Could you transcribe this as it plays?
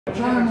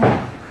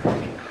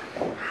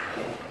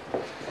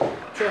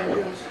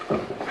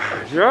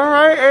You're all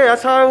right. Hey,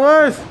 that's how it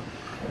was.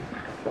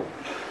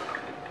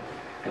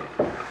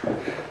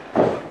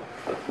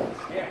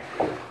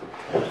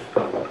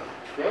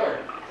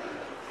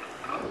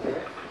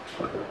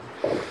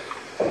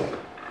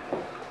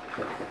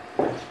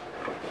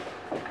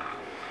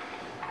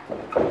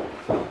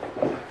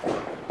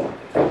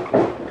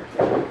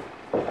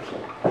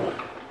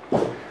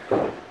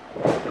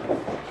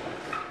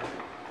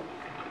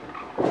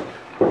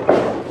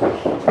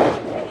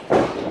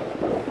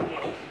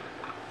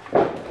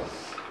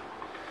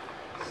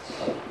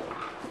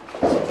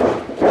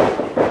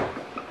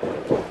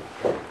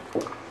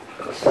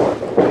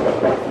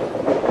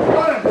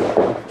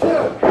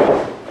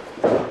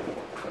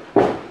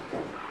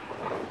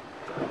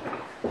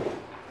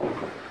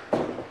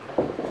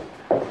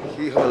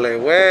 Híjole,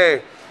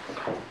 way.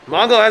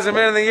 Mongol hasn't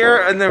been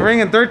in the ring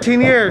in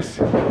 13 years.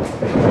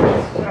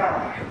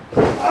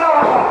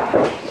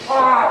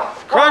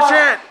 Crush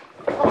it!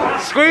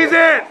 Squeeze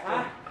it!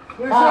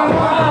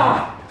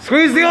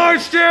 Squeeze the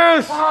orange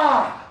juice!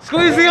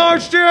 Squeeze the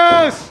orange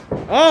juice!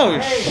 Oh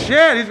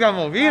shit, he's got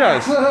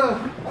movidas.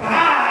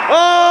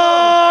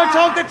 Oh,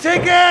 choke the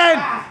chicken!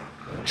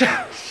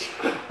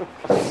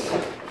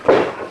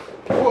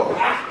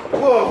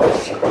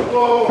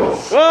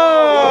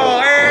 Whoa!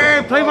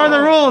 Hey, play by the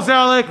rules,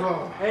 Alec.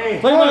 Play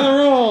by the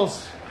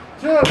rules.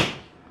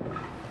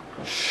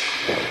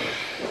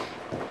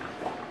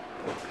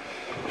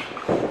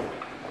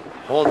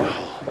 Hold on.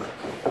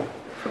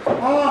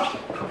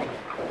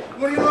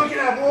 What are you looking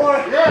at,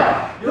 boy?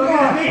 Yeah, you're looking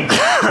at me.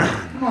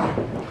 Come on.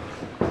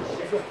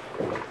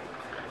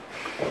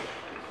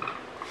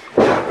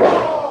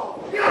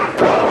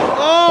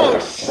 Oh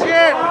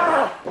shit!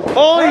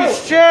 Holy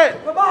shit!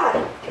 Come on.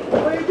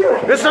 What are you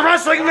doing? This is a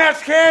wrestling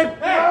match, kid!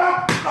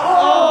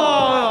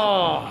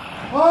 Oh!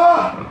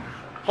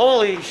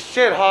 Holy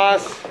shit,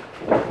 Haas.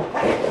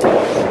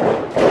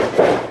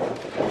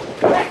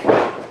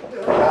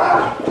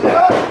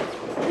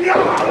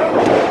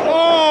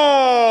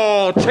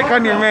 Oh! Check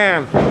on your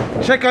man.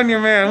 Check on your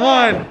man.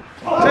 1,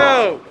 2.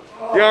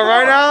 You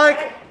alright,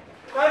 Alec?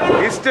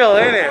 He's still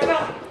in it.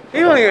 He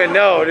don't even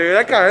know, dude.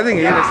 That guy, I think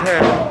he hit his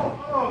head.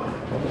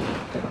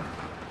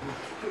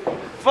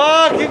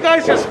 Fuck, you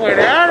guys just went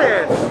at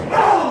it.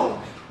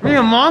 Me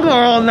and Mongol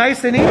are all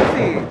nice and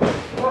easy.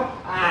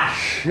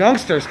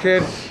 Youngsters,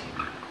 kid.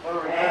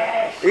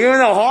 Even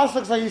though Haas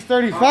looks like he's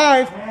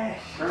 35.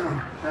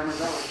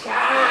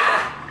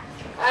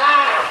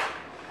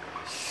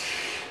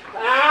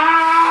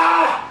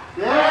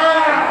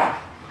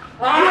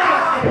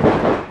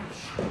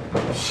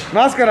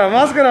 Máscara,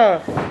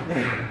 máscara.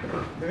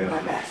 Look at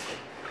my mask.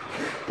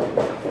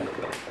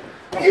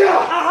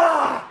 Yeah.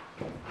 Oh.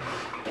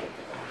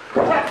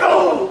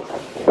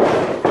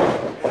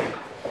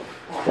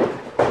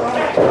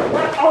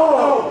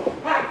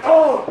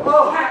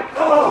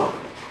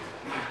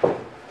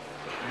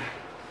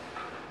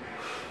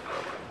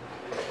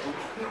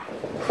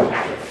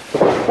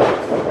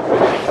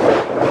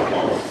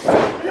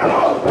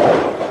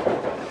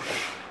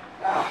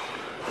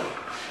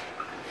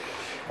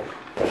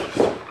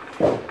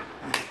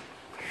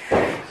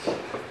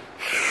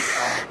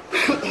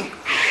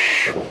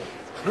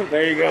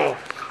 There you go.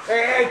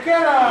 Hey,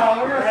 get up!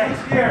 We're gonna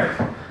switch gears.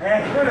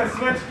 Hey, we're gonna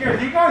switch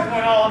gears. You guys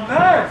went all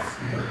nuts.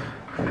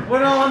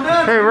 Went all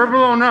nuts. Hey, we're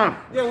blowing up.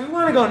 Yeah, we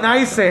want to go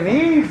nice and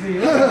easy.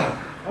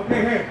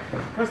 Okay, hey,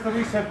 press the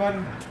reset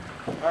button.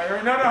 All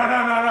right, no.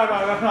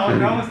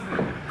 That was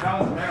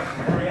the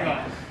metaphor.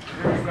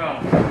 Here we go.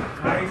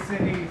 Nice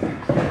and easy.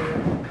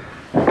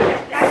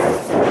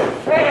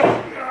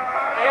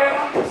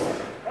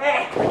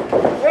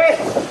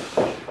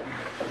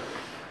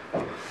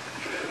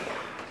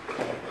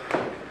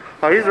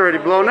 Oh, he's already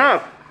blown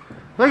up.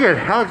 Look at it,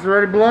 Alex is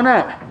already blown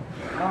up.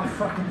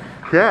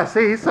 Yeah,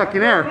 see, he's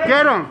sucking air.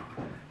 Get him.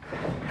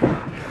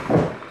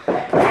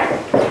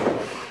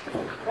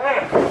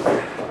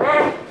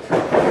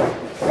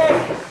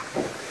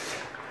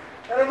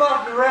 Get him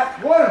off the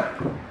ref. 1,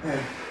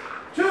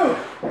 2.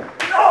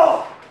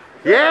 No.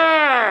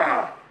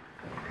 Yeah.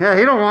 Yeah,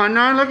 he don't want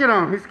none. Look at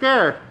him. He's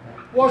scared.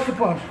 Watch the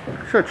punch.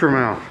 Shut your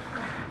mouth.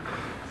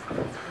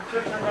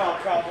 Shut your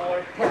mouth,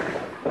 cowboy.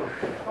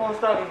 Don't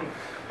stop me.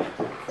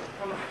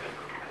 Come on.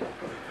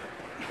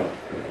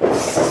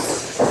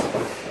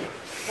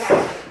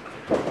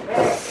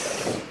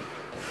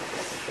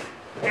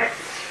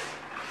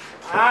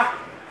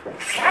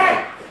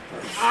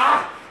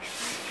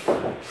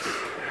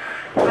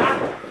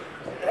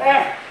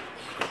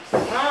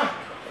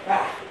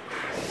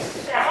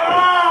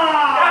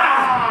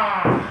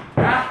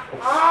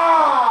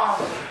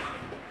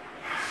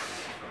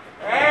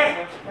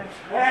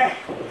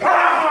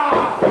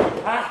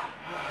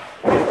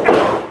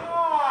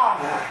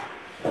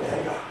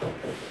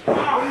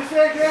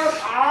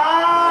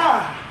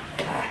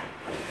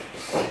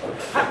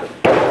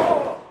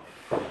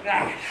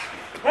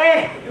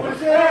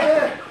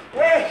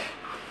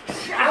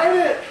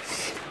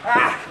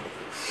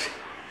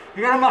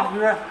 You got him off, you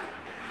got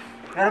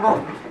him off.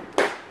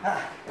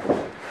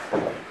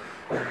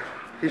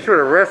 You should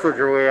have wrestled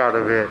your way out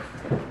of it.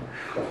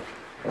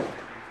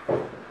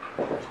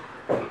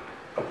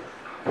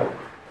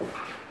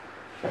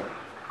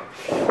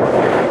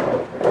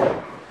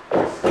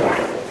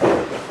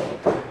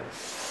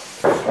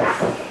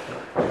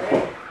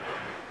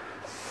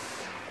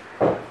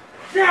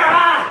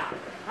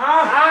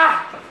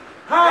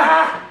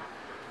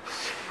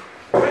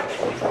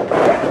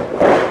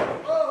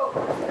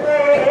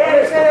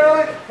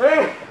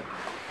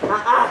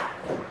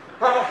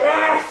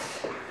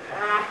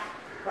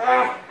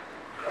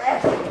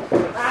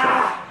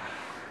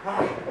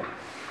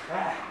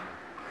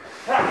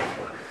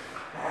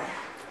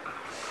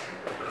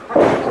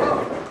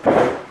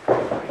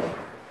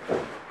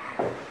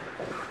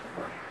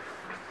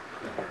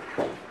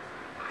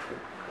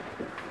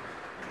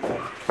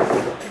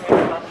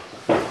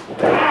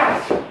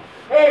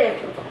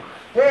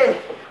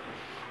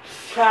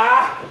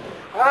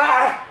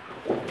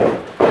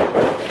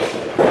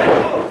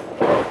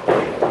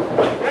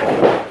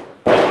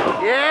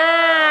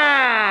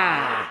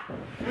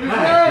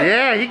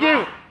 Yeah, he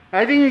gave.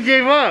 I think he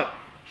gave up.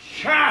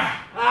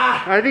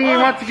 I think he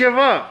wants to give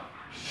up.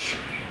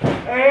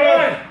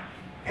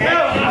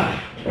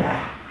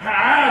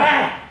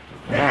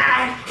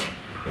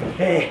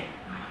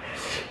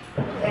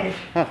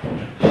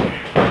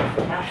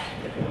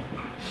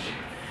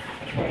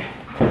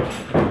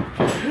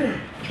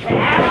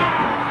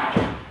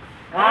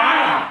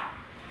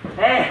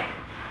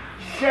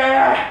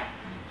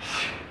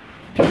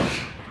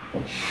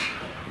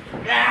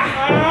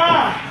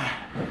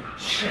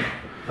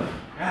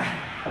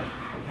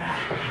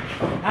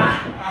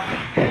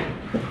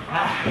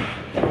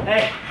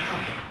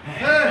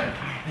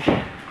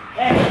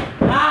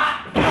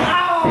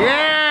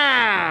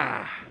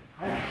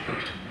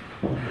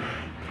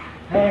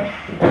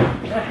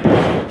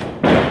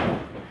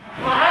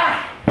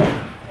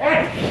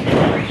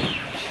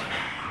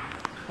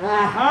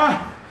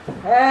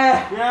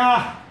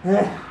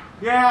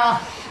 Yeah.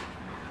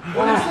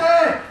 What do you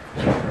say?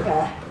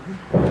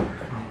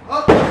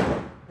 Oh.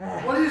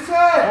 What do you say?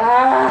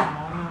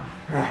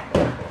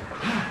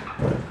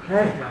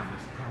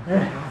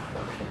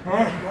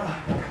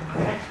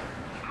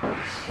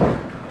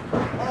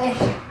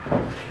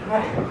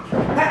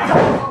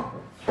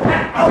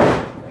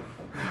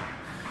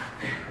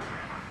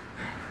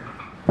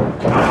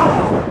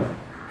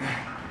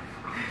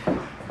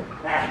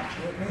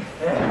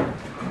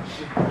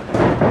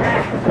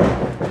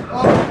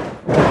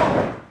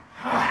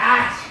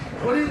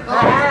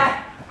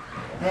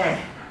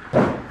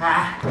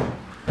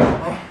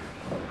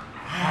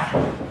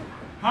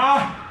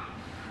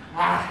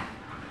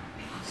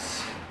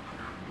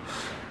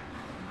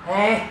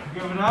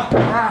 Giving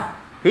up?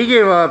 He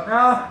gave up.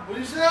 What do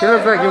you say? He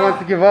looks like he wants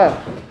to give up.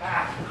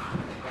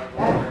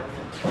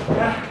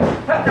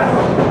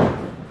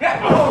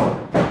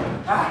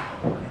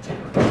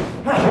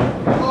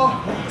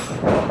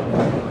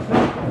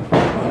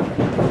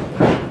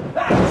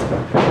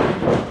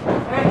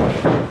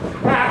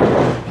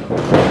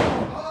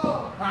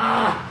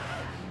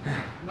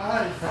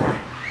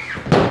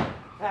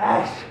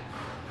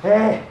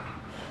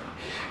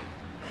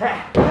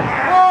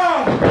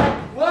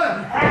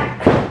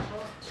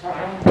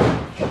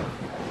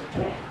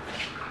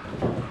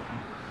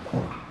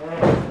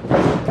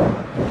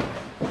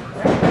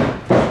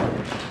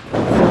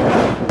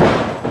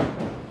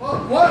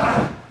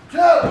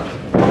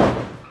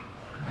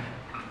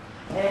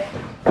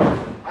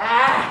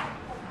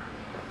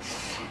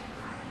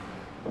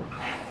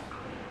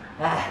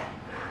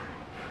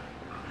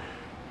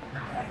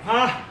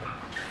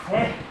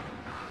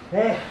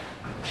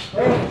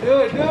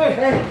 Do it.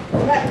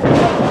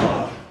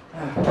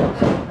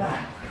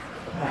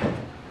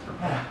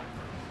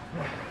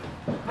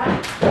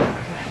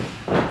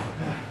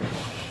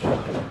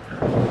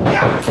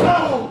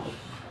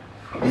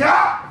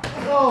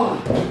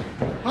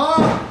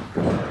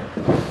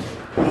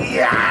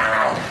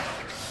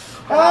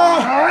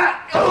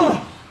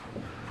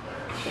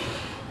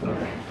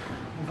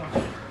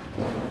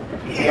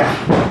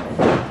 Yeah.